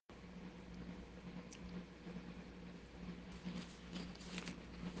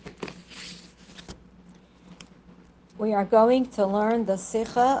We are going to learn the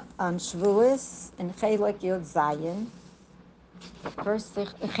Sikha on Shavuos in Chelik Yud Zayin. The first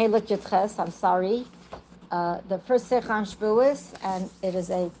Sikha, Chelik Yud Ches, I'm sorry. The first Sikha on Shavuos, and it is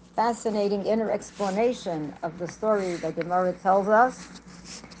a fascinating inner explanation of the story that Gemara tells us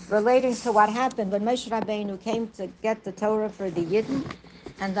relating to what happened when Moshe Rabbeinu came to get the Torah for the Yidden,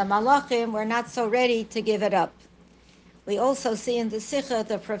 and the Malachim were not so ready to give it up. We also see in the Sikha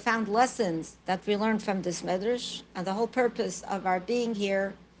the profound lessons that we learn from this Medrash and the whole purpose of our being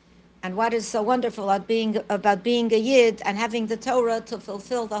here and what is so wonderful about being a Yid and having the Torah to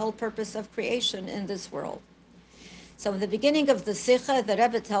fulfill the whole purpose of creation in this world. So in the beginning of the Sikha, the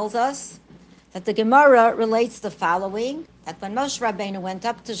Rebbe tells us that the Gemara relates the following, that when Moshe Rabbeinu went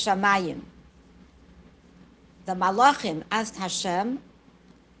up to Shamayim, the Malachim asked Hashem,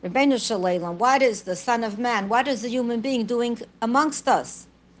 Rebbeinu Shalom, what is the Son of Man, what is the human being doing amongst us?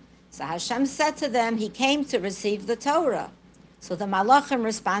 So Hashem said to them, he came to receive the Torah. So the Malachim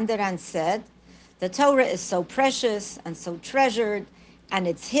responded and said, the Torah is so precious and so treasured, and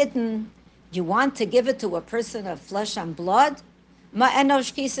it's hidden. You want to give it to a person of flesh and blood? Ma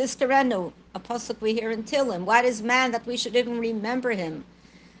enosh kisis kerenu, a pasuk we hear in Tehillim. What is man that we should even remember him?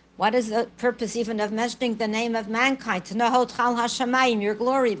 What is the purpose even of mentioning the name of mankind? To know Chal Hashemayim, your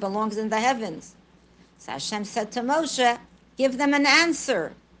glory belongs in the heavens. So Hashem said to Moshe, give them an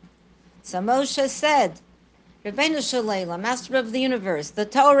answer. So Moshe said, Rebbeinu Shalom, Master of the universe, the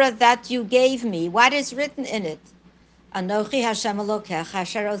Torah that you gave me, what is written in it? Anochi Hashem Elokecha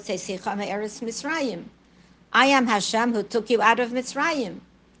asher hotzicha me'eretz Mitzrayim. I am Hashem who took you out of Mitzrayim.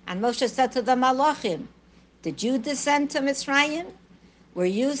 And Moshe said to the Malachim, did you descend to Mitzrayim? Were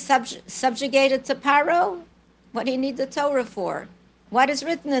you subjugated to Paro? What do you need the Torah for? What is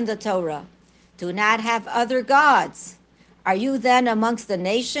written in the Torah? Do not have other gods. Are you then amongst the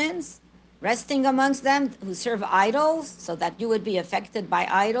nations, resting amongst them who serve idols, so that you would be affected by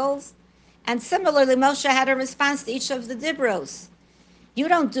idols? And similarly, Moshe had a response to each of the Dibros. You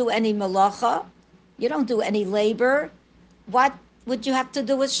don't do any malacha. You don't do any labor. What would you have to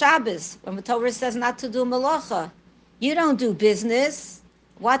do with Shabbos when the Torah says not to do malacha? You don't do business.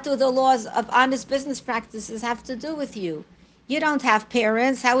 What do the laws of honest business practices have to do with you? You don't have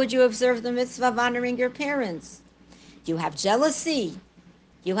parents. How would you observe the mitzvah of honoring your parents? You have jealousy.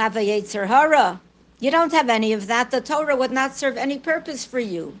 You have a Yetzer Hara. You don't have any of that. The Torah would not serve any purpose for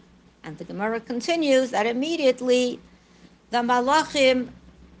you. And the Gemara continues that immediately the Malachim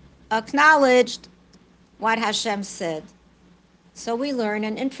acknowledged what Hashem said. So we learn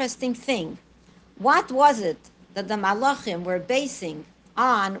an interesting thing. What was it that the Malachim were basing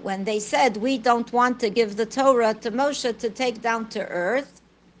on when they said, we don't want to give the Torah to Moshe to take down to earth?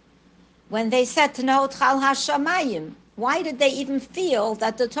 When they said, Tnot Chal HaShamayim, why did they even feel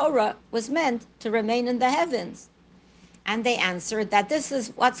that the Torah was meant to remain in the heavens? And they answered that this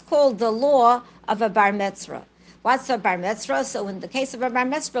is what's called the law of a bar mitzvah. What's a bar mitzvah? So in the case of a bar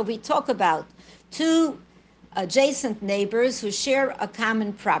mitzvah, we talk about two adjacent neighbors who share a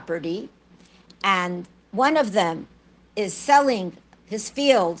common property, and one of them is selling his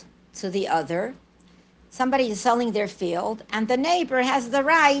field to the other. Somebody is selling their field, and the neighbor has the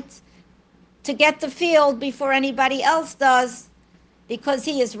right to get the field before anybody else does, because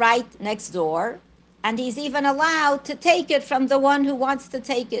he is right next door, and he's even allowed to take it from the one who wants to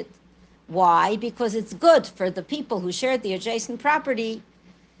take it. Why? Because it's good for the people who share the adjacent property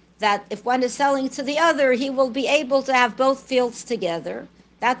that if one is selling to the other, he will be able to have both fields together.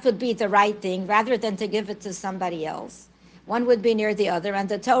 That would be the right thing, rather than to give it to somebody else. One would be near the other, and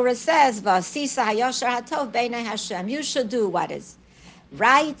the Torah says, "V'asisa hayashar hatov b'nei Hashem." You should do what is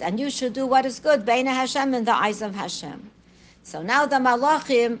right, and you should do what is good, b'nei Hashem, in the eyes of Hashem. So now the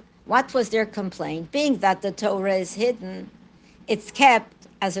Malachim, what was their complaint? Being that the Torah is hidden, it's kept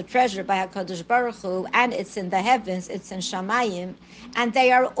as a treasure by HaKadosh Baruch Hu, and it's in the heavens, it's in Shamayim, and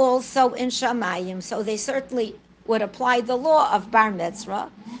they are also in Shamayim, so they certainly would apply the law of Bar Mitzvah.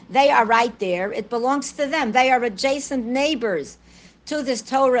 They are right there. It belongs to them. They are adjacent neighbors to this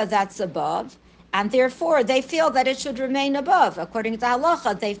Torah that's above, and therefore they feel that it should remain above. According to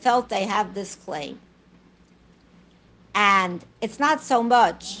Halacha, they felt they have this claim. And it's not so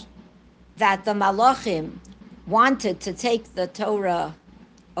much that the Malachim wanted to take the Torah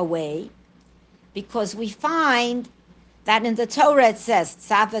away, because we find that in the Torah it says,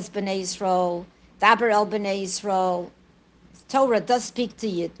 Tzavas b'nei Yisrael, Daber el b'nei Yisrael. Torah does speak to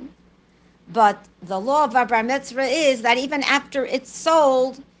Yidden, but the law of Bar Mitzvah is that even after it's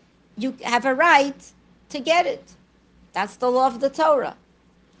sold, you have a right to get it. That's the law of the Torah.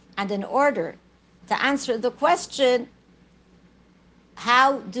 And in order to answer the question,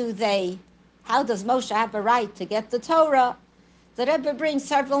 how do they How does Moshe have a right to get the Torah? The Rebbe brings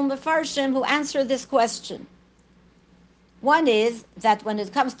several Mefarshim who answer this question. One is that when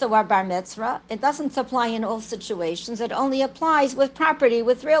it comes to our bar mitzvah, it doesn't apply in all situations. It only applies with property,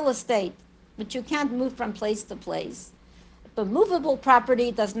 with real estate, but you can't move from place to place. But movable property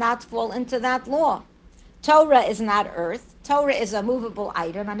does not fall into that law. Torah is not earth. Torah is a movable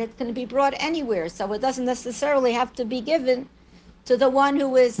item, and it can be brought anywhere. So it doesn't necessarily have to be given to the one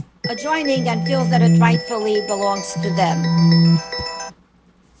who is adjoining and feels that it rightfully belongs to them.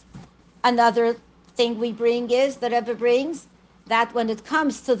 Another thing we bring is, the Rebbe brings, that when it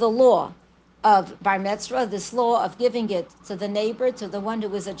comes to the law of bar mitzvah, this law of giving it to the neighbor, to the one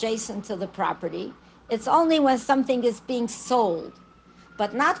who is adjacent to the property, it's only when something is being sold,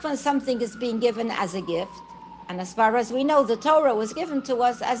 but not when something is being given as a gift. And as far as we know, the Torah was given to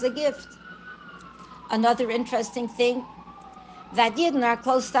us as a gift. Another interesting thing, that Yidden are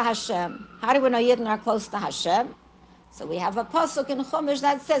close to Hashem. How do we know Yidden are close to Hashem? So we have a pasuk in Chumash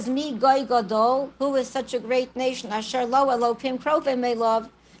that says, "Mi goy gadol," who is such a great nation, Asher lo Elokim krovim elov,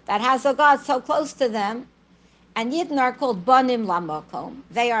 that has a God so close to them. And Yidden are called banim lamakom.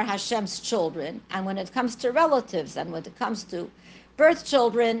 They are Hashem's children. And when it comes to relatives and when it comes to birth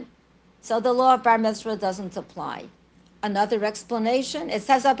children, so the law of bar mitzvah doesn't apply. Another explanation, it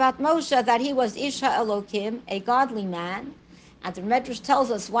says about Moshe that he was Isha Elokim, a godly man. And the Medrash tells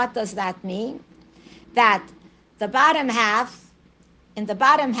us, what does that mean? That the bottom half, in the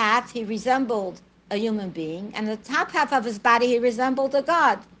bottom half, he resembled a human being, and the top half of his body, he resembled a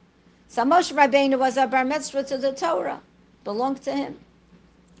god. So Moshe Rabbeinu was a bar mitzvah to the Torah, belonged to him.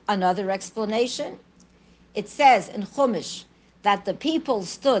 Another explanation, it says in Chumash that the people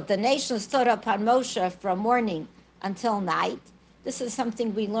stood, the nation stood upon Moshe from morning until night. This is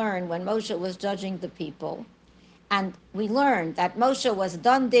something we learned when Moshe was judging the people. And we learned that Moshe was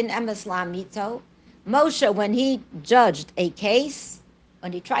dan din emes la'amito. Moshe, when he judged a case,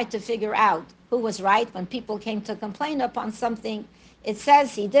 when he tried to figure out who was right, when people came to complain upon something, it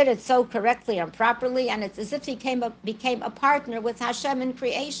says he did it so correctly and properly, and it's as if he became a partner with Hashem in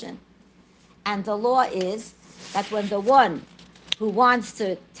creation. And the law is that when the one who wants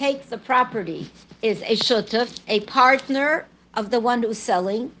to take the property is a shutuf, a partner of the one who's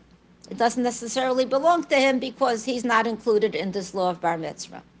selling, it doesn't necessarily belong to him because he's not included in this law of bar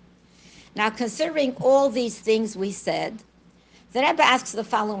mitzvah. Now, considering all these things we said, the Rebbe asks the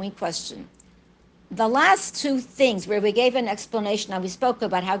following question. The last two things where we gave an explanation and we spoke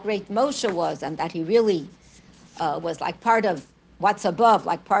about how great Moshe was and that he really was like part of what's above,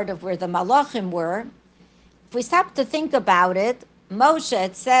 like part of where the Malachim were, if we stop to think about it, Moshe,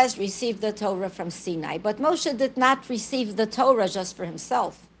 it says, received the Torah from Sinai, but Moshe did not receive the Torah just for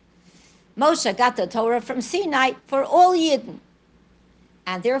himself. Moshe got the Torah from Sinai for all Yidden.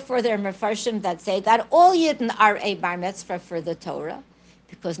 And therefore there are Mefarshim that say that all Yidden are a bar mitzvah for the Torah,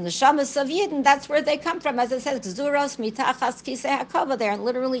 because neshamas of Yidden, that's where they come from. As it says, Gzuros mitachas kisei hakavod, they are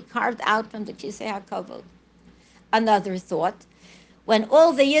literally carved out from the kisei hakavod. Another thought, when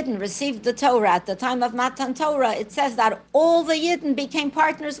all the Yidden received the Torah at the time of Matan Torah, it says that all the Yidden became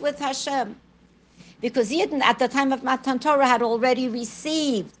partners with Hashem. Because Yidden at the time of Matan Torah had already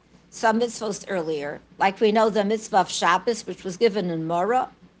received some mitzvahs earlier. Like we know the mitzvah of Shabbos, which was given in Morah,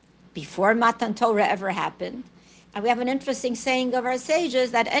 before Matan Torah ever happened. And we have an interesting saying of our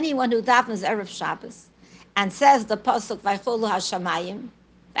sages that anyone who davens Erev Shabbos and says the pasuk Vaycholu Hashamayim,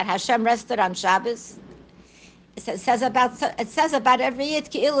 that Hashem rested on Shabbos, it says about every Yid,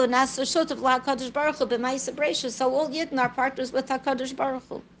 Ki'ilu Nasu Shutav LaHaKadosh Baruch Hu B'Ma'aseh Bereishis, so all Yidden are partners with HaKadosh Baruch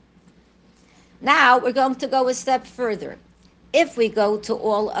Hu. Now we're going to go a step further. If we go to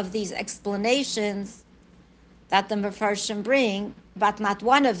all of these explanations that the Mefarshim bring, but not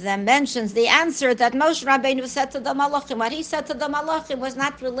one of them mentions the answer that Moshe Rabbeinu said to the Malachim. What he said to the Malachim was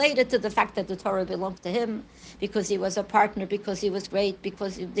not related to the fact that the Torah belonged to him, because he was a partner, because he was great,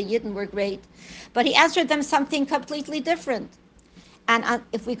 because the Yidden were great. But he answered them something completely different. And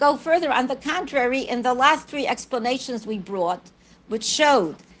if we go further, on the contrary, in the last three explanations we brought, which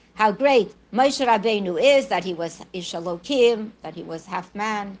showed how great Moshe Rabbeinu is, that he was Ish Elokim, that he was half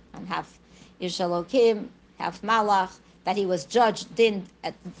man and half Ish Elokim, half Malach, that he was judged din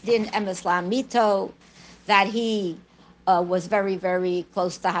emes la'amito, that he was very, very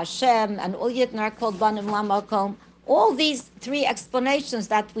close to Hashem, and all Yidden are called banim lamakom. All these three explanations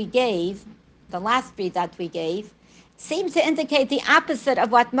that we gave, the last three that we gave, seem to indicate the opposite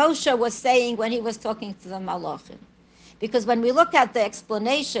of what Moshe was saying when he was talking to the Malachim. Because when we look at the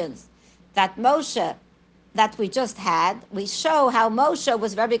explanations that Moshe, that we just had, we show how Moshe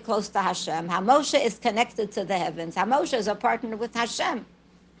was very close to Hashem, how Moshe is connected to the heavens, how Moshe is a partner with Hashem.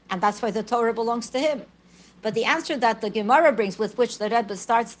 And that's why the Torah belongs to him. But the answer that the Gemara brings, with which the Rebbe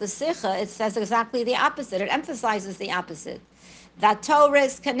starts the Sikha, it says exactly the opposite. It emphasizes the opposite. That Torah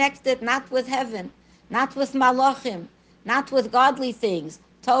is connected not with heaven, not with malachim, not with godly things.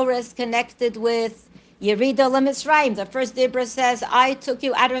 Torah is connected with Yerida LeMitzrayim. The first Dibra says, I took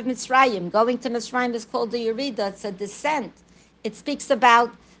you out of Mitzrayim. Going to Mitzrayim is called the Yerida. It's a descent. It speaks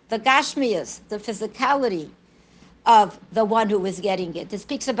about the Gashmias, the physicality of the one who is getting it. It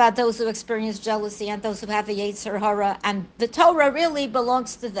speaks about those who experience jealousy and those who have a Yetzer Hara, and the Torah really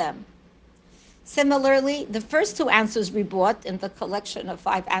belongs to them. Similarly, the first two answers we brought in the collection of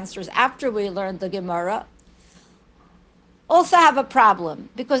 5 answers after we learned the Gemara also have a problem,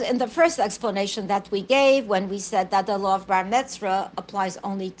 because in the first explanation that we gave, when we said that the law of Bar Metzra applies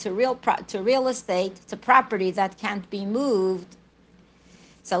only to real estate, to property that can't be moved,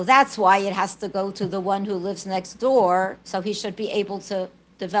 so that's why it has to go to the one who lives next door, so he should be able to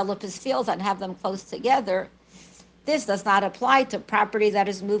develop his fields and have them close together. This does not apply to property that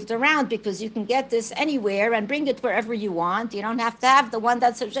is moved around, because you can get this anywhere and bring it wherever you want. You don't have to have the one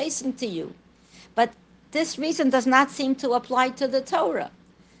that's adjacent to you. But this reason does not seem to apply to the Torah.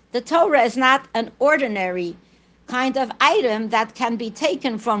 The Torah is not an ordinary kind of item that can be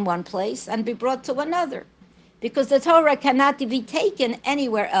taken from one place and be brought to another, because the Torah cannot be taken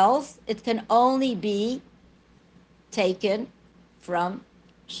anywhere else. It can only be taken from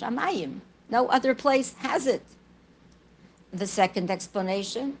Shamayim. No other place has it. The second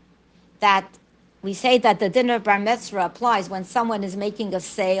explanation, that we say that the din of Bar Metzra applies when someone is making a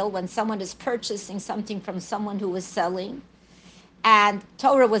sale, when someone is purchasing something from someone who is selling, and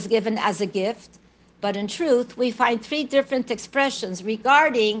Torah was given as a gift. But in truth, we find 3 different expressions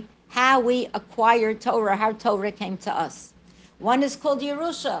regarding how we acquired Torah, how Torah came to us. One is called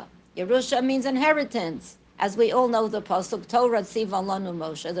Yerusha. Yerusha means inheritance. As we all know, the pasuk Torah tziva lanu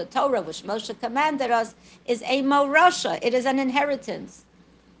Moshe, the Torah which Moshe commanded us, is a morasha. It is an inheritance.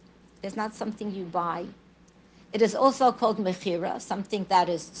 It's not something you buy. It is also called mechira, something that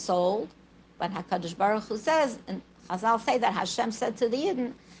is sold. When HaKadosh Baruch Hu says, and Chazal say that Hashem said to the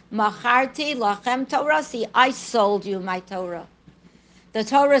Yidden, Macharti lachem Torasi, I sold you my Torah. The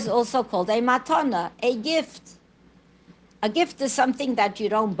Torah is also called a matana, a gift. A gift is something that you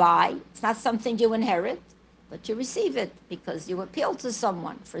don't buy. It's not something you inherit, but you receive it because you appeal to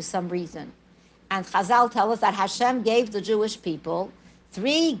someone for some reason. And Chazal tell us that Hashem gave the Jewish people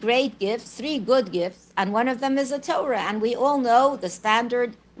 3 great gifts, 3 good gifts, and one of them is a Torah. And we all know the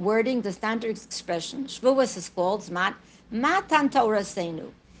standard wording, the standard expression. Shavuos is called Matan Torah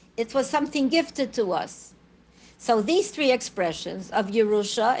Seinu. It was something gifted to us. So these 3 expressions of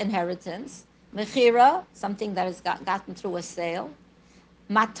Yerusha, inheritance, Mechira, something that has gotten through a sale,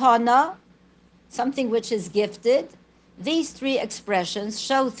 Matana, something which is gifted, these 3 expressions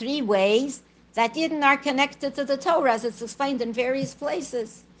show 3 ways that Yidden are connected to the Torah, as it's explained in various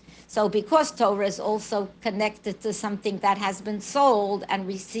places. So because Torah is also connected to something that has been sold and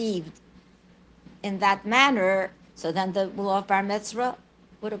received in that manner, so then the law of Bar Metzra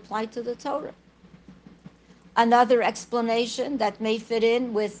would apply to the Torah. Another explanation that may fit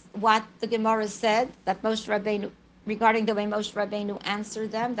in with what the Gemara said, that Moshe Rabbeinu, regarding the way Moshe Rabbeinu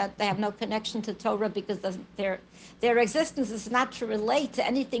answered them, that they have no connection to Torah because their existence is not to relate to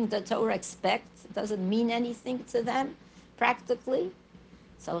anything the Torah expects. It doesn't mean anything to them, practically.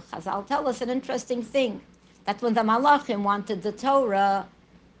 So Chazal tell us an interesting thing, that when the Malachim wanted the Torah,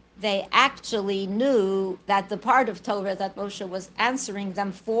 they actually knew that the part of Torah that Moshe was answering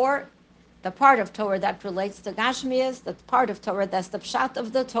them for, the part of Torah that relates to Gashmias, the part of Torah that's the pshat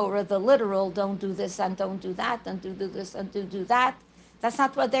of the Torah, the literal, don't do this and don't do that, and do this and do that. That's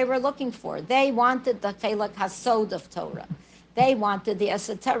not what they were looking for. They wanted the chelak hasod of Torah. They wanted the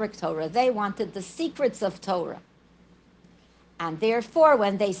esoteric Torah. They wanted the secrets of Torah. And therefore,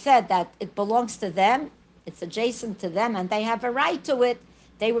 when they said that it belongs to them, it's adjacent to them, and they have a right to it,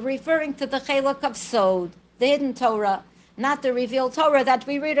 they were referring to the chelak of sod, the hidden Torah, not the revealed Torah that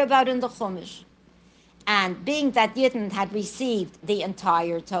we read about in the Chumash. And being that Yidden had received the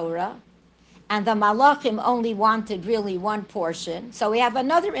entire Torah, and the Malachim only wanted really one portion, so we have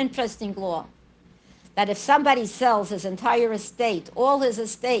another interesting law, that if somebody sells his entire estate, all his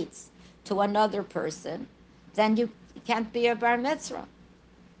estates, to another person, then you can't be a Bar Mitzvah.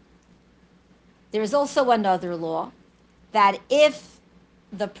 There is also another law, that if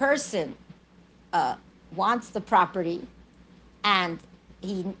the person wants the property, and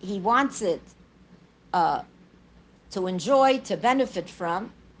he wants it to enjoy, to benefit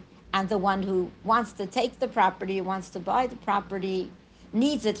from, and the one who wants to take the property, wants to buy the property,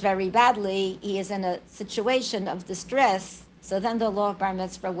 needs it very badly, he is in a situation of distress, So then the law of bar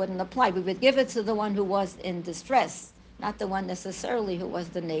mitzvah wouldn't apply. We would give it to the one who was in distress, not the one necessarily who was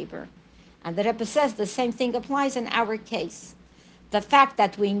the neighbor. And the Rebbe says the same thing applies in our case. The fact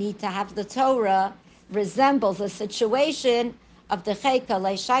that we need to have the Torah resembles a situation of the Cheka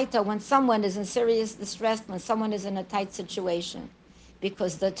Leishaita when someone is in serious distress, when someone is in a tight situation.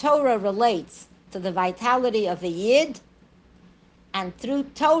 Because the Torah relates to the vitality of a Yid, and through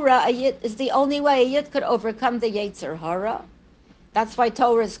Torah, a Yid is the only way a Yid could overcome the Yetzer Hara. That's why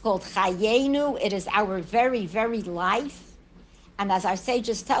Torah is called Chayenu. It is our very, very life. And as our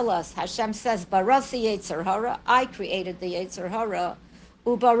sages tell us, Hashem says, Barasi Yetzer Hara, I created the Yetzer Hara,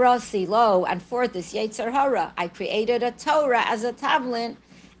 Ubarasi lo, and for this Yetzer Hara, I created a Torah as a tavlin,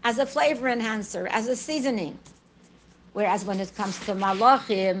 as a flavor enhancer, as a seasoning. Whereas when it comes to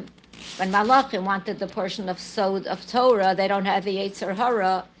Malachim, when Malachim wanted the portion of Sod of Torah, they don't have the Yetzer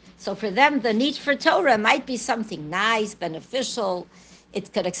Hara. So for them, the need for Torah might be something nice, beneficial.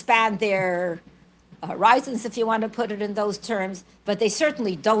 It could expand their horizons, if you want to put it in those terms, but they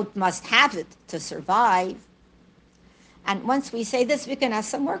certainly don't must have it to survive. And once we say this, we can ask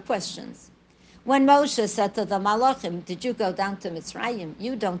some more questions. When Moshe said to the Malachim, did you go down to Mitzrayim?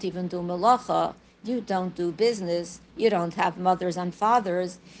 You don't even do malacha. You don't do business. You don't have mothers and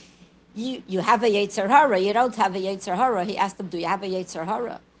fathers. You have a Yetzer Hara. You don't have a Yetzer Hara. He asked them, do you have a Yetzer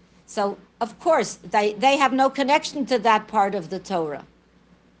Hara? So, of course, they have no connection to that part of the Torah.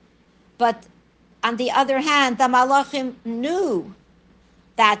 But on the other hand, the Malachim knew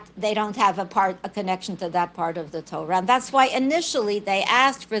that they don't have a connection to that part of the Torah. And that's why initially they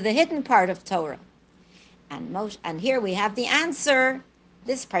asked for the hidden part of Torah. And here we have the answer,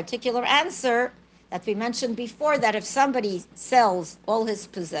 this particular answer that we mentioned before, that if somebody sells all his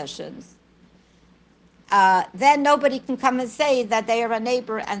possessions, then nobody can come and say that they are a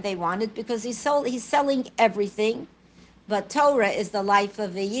neighbor and they want it, because he's selling everything. But Torah is the life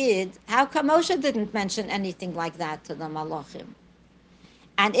of a Yid. How come Moshe didn't mention anything like that to the Malachim?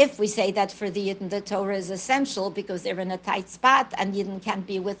 And if we say that for the Yidden, the Torah is essential because they're in a tight spot and Yidden can't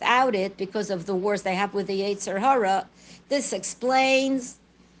be without it because of the wars they have with the Yetzer Hara, this explains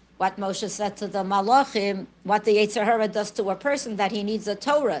what Moshe said to the Malachim, what the Yetzer Hara does to a person, that he needs a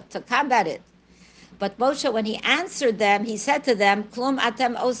Torah to combat it. But Moshe, when he answered them, he said to them, Klum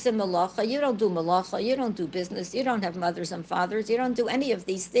atem osim malacha, you don't do malacha, you don't do business, you don't have mothers and fathers, you don't do any of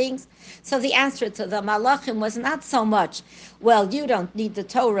these things. So the answer to the malachim was not so much, well, you don't need the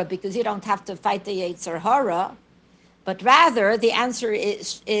Torah because you don't have to fight the Yetzer Hara, but rather the answer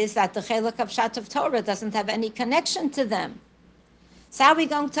is that the Chelek of Shat of Torah doesn't have any connection to them. So how are we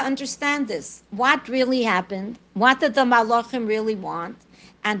going to understand this? What really happened? What did the malachim really want?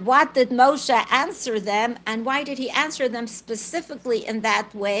 And what did Moshe answer them? And why did he answer them specifically in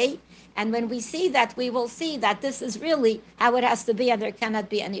that way? And when we see that, we will see that this is really how it has to be, and there cannot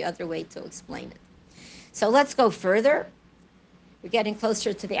be any other way to explain it. So let's go further. We're getting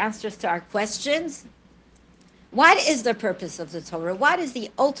closer to the answers to our questions. What is the purpose of the Torah? What is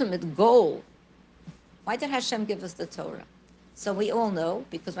the ultimate goal? Why did Hashem give us the Torah? So we all know,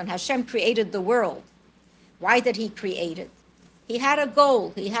 because when Hashem created the world, why did he create it? He had a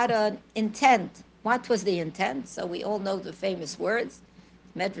goal, he had an intent. What was the intent? So we all know the famous words.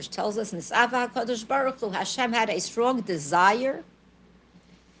 Medrash tells us, Nisava HaKadosh Baruch Hu, Hashem had a strong desire.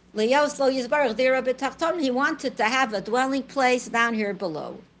 Liyos lo yizbarach dira b'tachton, he wanted to have a dwelling place down here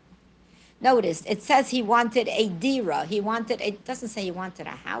below. Notice, it says he wanted a dira. It doesn't say he wanted a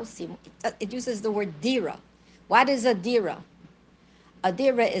house. It uses the word dira. What is a dira? A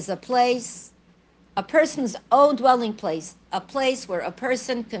dira is a place, a person's own dwelling place, a place where a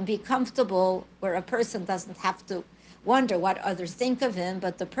person can be comfortable, where a person doesn't have to wonder what others think of him,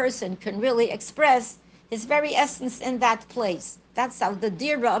 but the person can really express his very essence in that place. That's how the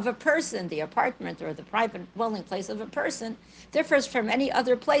dira of a person, the apartment or the private dwelling place of a person, differs from any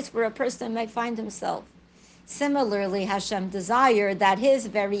other place where a person may find himself. Similarly, Hashem desired that his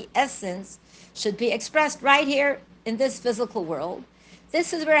very essence should be expressed right here in this physical world.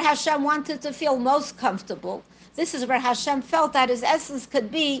 This is where Hashem wanted to feel most comfortable. This is where Hashem felt that his essence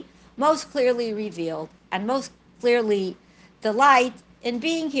could be most clearly revealed and most clearly delight in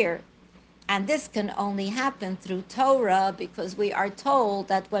being here. And this can only happen through Torah, because we are told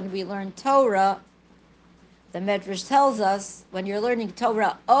that when we learn Torah, the Medrash tells us, when you're learning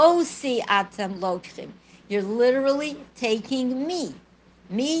Torah, osi atem lokchim, you're literally taking me.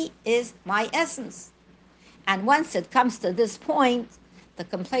 Me is my essence. And once it comes to this point, the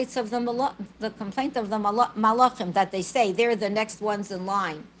complaint of the malachim, that they say they're the next ones in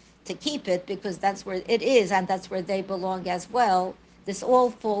line to keep it because that's where it is and that's where they belong as well, this all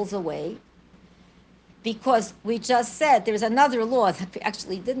falls away. because we just said there's another law that we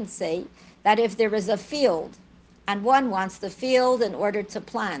actually didn't say, that if there is a field and one wants the field in order to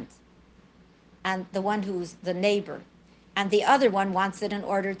plant, and the one who's the neighbor, and the other one wants it in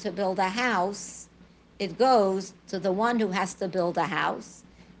order to build a house, it goes to the one who has to build a house,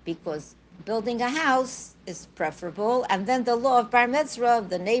 because building a house is preferable, and then the law of bar mitzvah,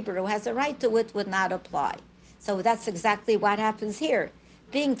 the neighbor who has a right to it, would not apply. So that's exactly what happens here.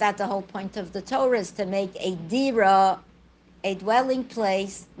 Being that the whole point of the Torah is to make a dira, a dwelling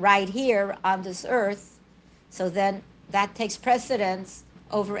place right here on this earth, so then that takes precedence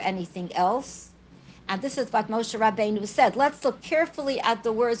over anything else. And this is what Moshe Rabbeinu said. Let's look carefully at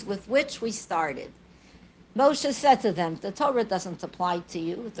the words with which we started. Moshe said to them, the Torah doesn't apply to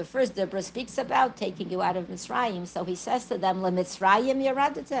you. The first Deborah speaks about taking you out of Mitzrayim. So he says to them, LeMitzrayim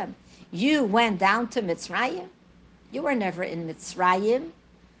yaradatem. You went down to Mitzrayim? You were never in Mitzrayim.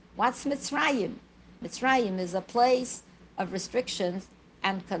 What's Mitzrayim? Mitzrayim is a place of restrictions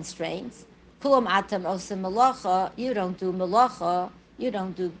and constraints. Kulam atam osim melacha. You don't do melacha. You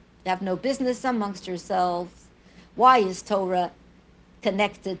have no business amongst yourselves. Why is Torah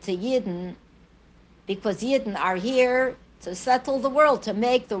connected to Yidden? Because Yidden are here to settle the world, to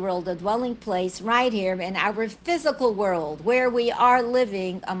make the world a dwelling place right here in our physical world, where we are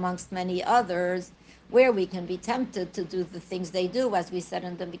living amongst many others, where we can be tempted to do the things they do. As we said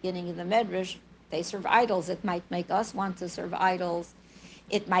in the beginning of the Medrash, they serve idols. It might make us want to serve idols.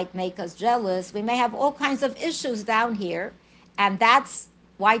 It might make us jealous. We may have all kinds of issues down here, and that's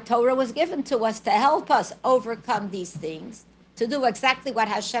why Torah was given to us, to help us overcome these things, to do exactly what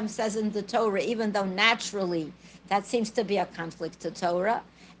Hashem says in the Torah, even though naturally that seems to be a conflict to Torah.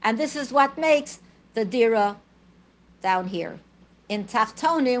 And this is what makes the dira down here in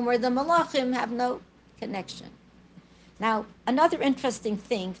Tachtonim, where the Malachim have no connection. Now, another interesting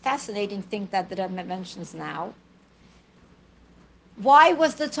thing, fascinating thing that the Rebbe mentions now, why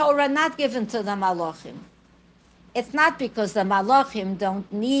was the Torah not given to the Malachim? It's not because the Malachim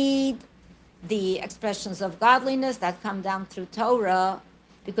don't need the expressions of godliness that come down through Torah,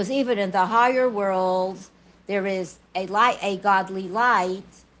 because even in the higher worlds, there is a light, a godly light,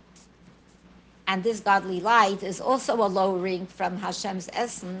 and this godly light is also a lowering from Hashem's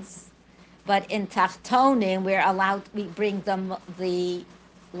essence. But in Tachtonim, we bring the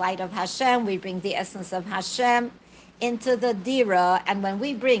light of Hashem, we bring the essence of Hashem into the dira, and when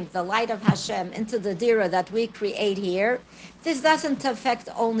we bring the light of Hashem into the dira that we create here, this doesn't affect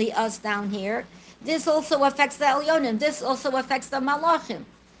only us down here. This also affects the Elyonim. This also affects the Malachim.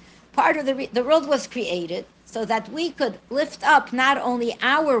 Part of the world was created so that we could lift up not only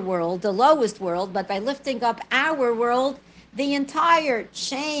our world, the lowest world, but by lifting up our world, the entire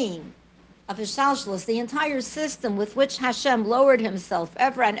chain of Hishalshalos, the entire system with which Hashem lowered himself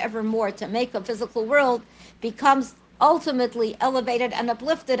ever and ever more to make a physical world, becomes ultimately elevated and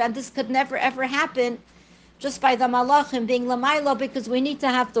uplifted. And this could never ever happen just by the Malachim being Lamailo, because we need to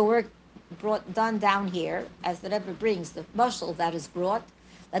have the work done down here, as the Rebbe brings, the mashal that is brought,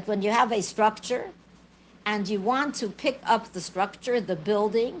 that when you have a structure and you want to pick up the structure, the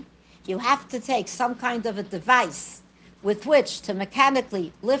building, you have to take some kind of a device with which to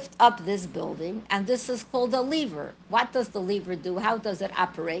mechanically lift up this building, and this is called a lever. What does the lever do? How does it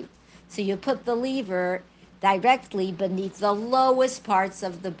operate? So you put the lever directly beneath the lowest parts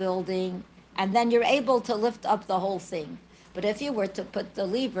of the building, and then you're able to lift up the whole thing. But if you were to put the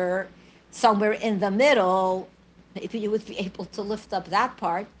lever somewhere in the middle, maybe you would be able to lift up that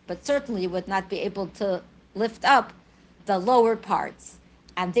part, but certainly you would not be able to lift up the lower parts.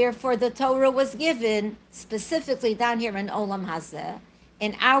 And therefore the Torah was given specifically down here in Olam Hazeh,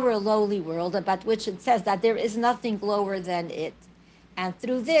 in our lowly world, about which it says that there is nothing lower than it. And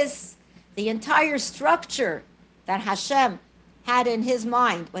through this, the entire structure that Hashem had in his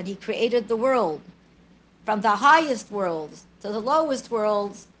mind when he created the world, from the highest worlds to the lowest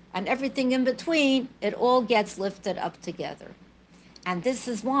worlds and everything in between, it all gets lifted up together. And this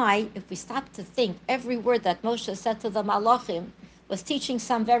is why, if we stop to think, every word that Moshe said to the Malachim was teaching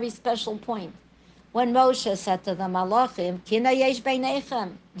some very special point. When Moshe said to the Malachim, Kina yesh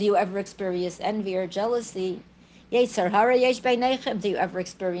beinechem, do you ever experience envy or jealousy? Yetzer hara yesh beinechem, do you ever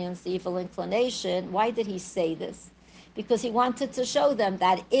experience evil inclination? Why did he say this? Because he wanted to show them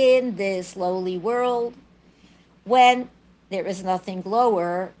that in this lowly world, when there is nothing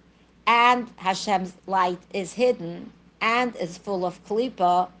lower, and Hashem's light is hidden and is full of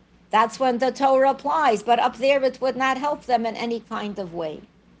klipa, that's when the Torah applies. But up there, it would not help them in any kind of way.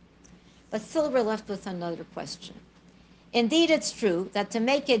 But still, we're left with another question. Indeed, it's true that to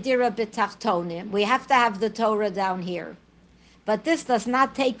make a dira b'tachtonim, we have to have the Torah down here. But this does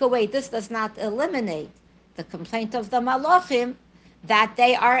not take away, this does not eliminate the complaint of the Malachim that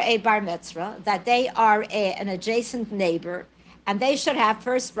they are a bar mitzvah, that they are an adjacent neighbor, and they should have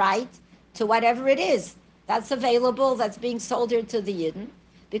first right to whatever it is that's available, that's being sold here to the Yidden,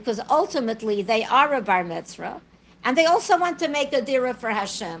 because ultimately they are a bar mitzvah, and they also want to make a dira for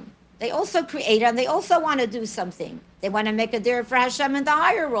Hashem. They also create, and they also want to do something. They want to make a dira for Hashem in the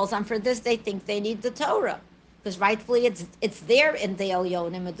higher worlds, and for this they think they need the Torah, because rightfully it's there in the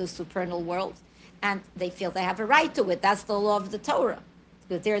Elyonim, in the supernal world, and they feel they have a right to it. That's the law of the Torah,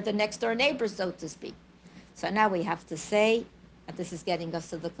 because they're the next door neighbors, so to speak. So now we have to say, and this is getting us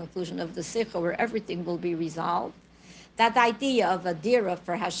to the conclusion of the Sikha, where everything will be resolved, that idea of a dira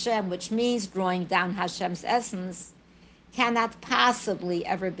for Hashem, which means drawing down Hashem's essence, cannot possibly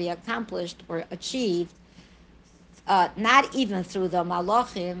ever be accomplished or achieved, not even through the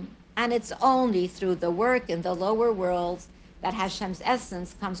Malachim, and it's only through the work in the lower worlds that Hashem's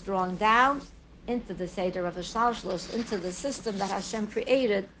essence comes drawing down into the Seder of the Shalshlos, into the system that Hashem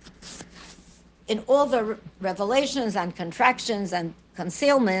created in all the revelations and contractions and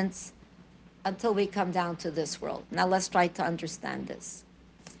concealments until we come down to this world. Now let's try to understand this.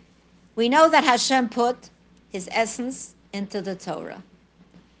 We know that Hashem put his essence into the Torah,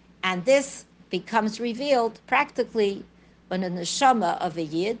 and this becomes revealed practically when a neshama of a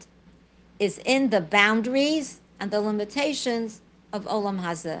Yid is in the boundaries and the limitations of Olam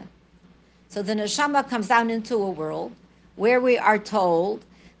Hazeh. So the neshama comes down into a world where we are told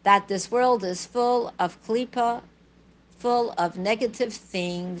that this world is full of klipa, full of negative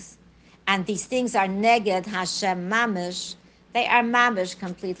things, and these things are neged Hashem mamish. They are mamish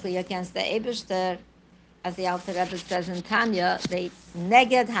completely against the Eibishter, as the Alter Rebbe says in Tanya. They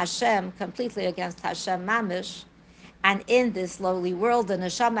neged Hashem completely against Hashem mamish, and in this lowly world, the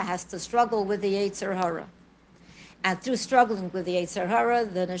neshama has to struggle with the Yetzer Hara, and through struggling with the Yetzer Hara,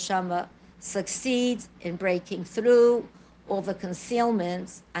 the neshama succeeds in breaking through all the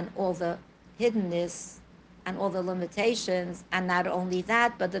concealments and all the hiddenness and all the limitations. And not only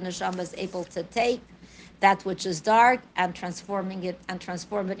that, but the neshama is able to take that which is dark and transform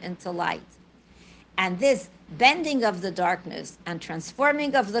it into light. And this bending of the darkness and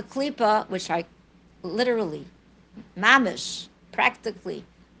transforming of the klipa, which are literally mamish, practically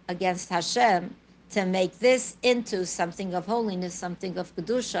against Hashem, to make this into something of holiness, something of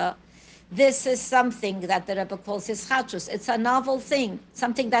kedusha. This is something that the Rebbe calls his chachus. It's a novel thing,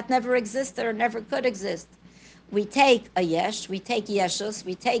 something that never existed or never could exist. We take a yesh, we take yeshus,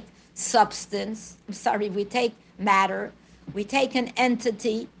 we take substance, we take matter, we take an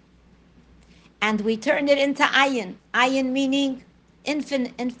entity, and we turn it into ayin. Ayin meaning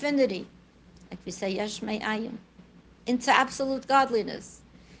infinity. Like we say, yesh may ayin. Into absolute godliness.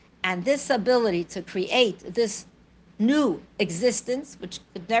 And this ability to create this new existence, which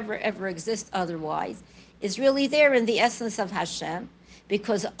could never ever exist otherwise, is really there in the essence of Hashem,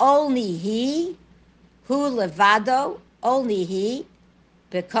 because only He, Hu levado, only He,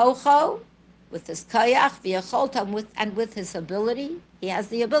 bekocho, with his koyach, v'yacholtam, and with his ability, He has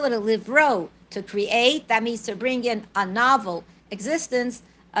the ability to livro, to create. That means to bring in a novel existence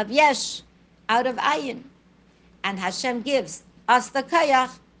of yesh out of ayin, and Hashem gives us the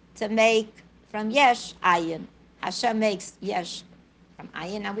koyach to make from yesh ayin. Hashem makes yesh from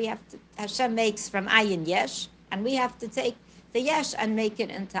ayin, and Hashem makes from ayin yesh, and we have to take the yesh and make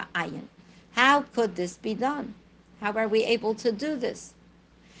it into ayin. How could this be done? How are we able to do this?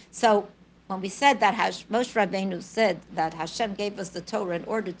 So when we said that Moshe Rabbeinu said that Hashem gave us the Torah in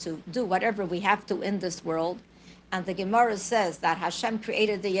order to do whatever we have to in this world, and the Gemara says that Hashem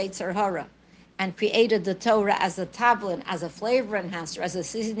created the Yetzer Hara and created the Torah as a tablin, as a flavor enhancer, as a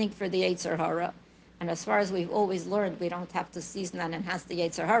seasoning for the Yetzer Hara. And as far as we've always learned, we don't have to season and enhance the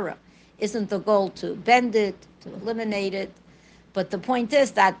Yetzer Hara. Isn't the goal to bend it, to eliminate it? But the point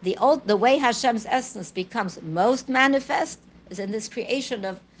is that the way Hashem's essence becomes most manifest is in this creation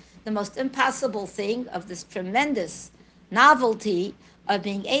of the most impossible thing, of this tremendous novelty of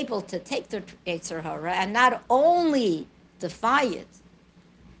being able to take the Yetzer Hara and not only defy it,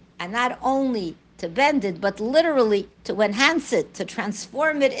 and not only to bend it, but literally to enhance it, to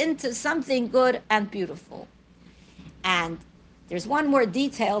transform it into something good and beautiful. And there's one more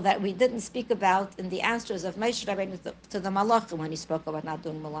detail that we didn't speak about in the answers of Moshe Rabbeinu to the Malachim, when he spoke about not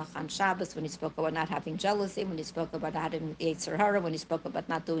doing Malach on Shabbos, when he spoke about not having jealousy, when he spoke about not having Yetzer Hara, when he spoke about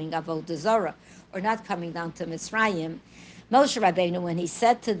not doing Avodah Zarah, or not coming down to Mitzrayim. Moshe Rabbeinu, when he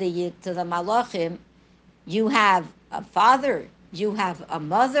said to the Malachim, you have a father, you have a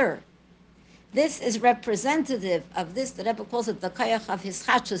mother. This is representative of this, the Rebbe calls it the koyach of his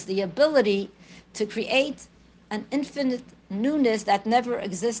chachus, the ability to create an infinite newness that never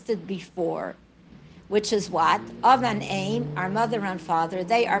existed before, which is what? Of an aim, our mother and father,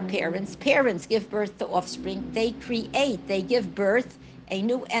 they are parents. Parents give birth to offspring. They create, they give birth a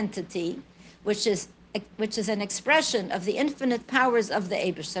new entity, which is an expression of the infinite powers of the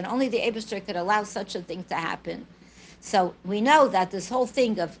Eibishter. And only the Eibishter could allow such a thing to happen. So we know that this whole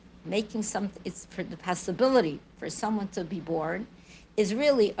thing of making something, it's for the possibility for someone to be born, is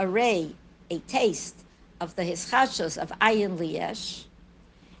really a ray, a taste of the hischashos of ayin liyesh,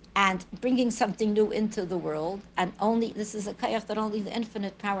 and bringing something new into the world. And only this is a kayach that only the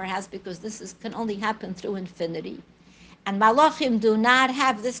infinite power has, because can only happen through infinity. And malachim do not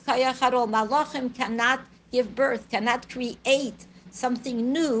have this kayach at all. Malachim cannot give birth, cannot create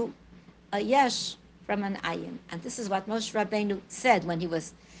something new, a yesh from an ayin. And this is what Moshe Rabbeinu said when he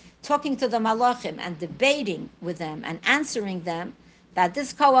was talking to the malachim and debating with them and answering them, that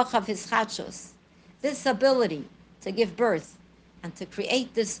this kawach of his chachos, this ability to give birth and to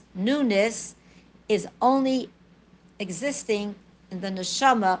create this newness, is only existing in the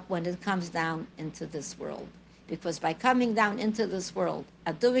neshama when it comes down into this world. Because by coming down into this world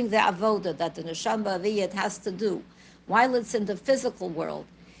and doing the avoda that the neshama of Yid has to do while it's in the physical world,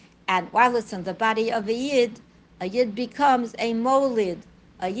 and while it's in the body of a Yid becomes a molid.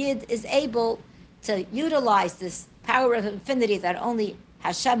 A Yid is able to utilize this power of infinity that only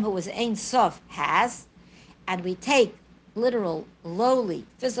Hashem, who is Ein Sof, has, and we take literal, lowly,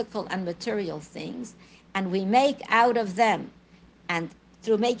 physical and material things, and we make out of them, and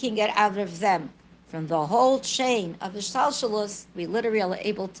through making it out of them, from the whole chain of Ishtalshalos, we literally are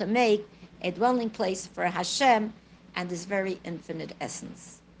able to make a dwelling place for Hashem and His very infinite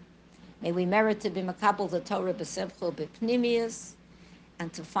essence. May we merit to be makabel the Torah b'simcha b'pnimius,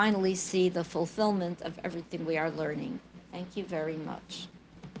 and to finally see the fulfillment of everything we are learning. Thank you very much.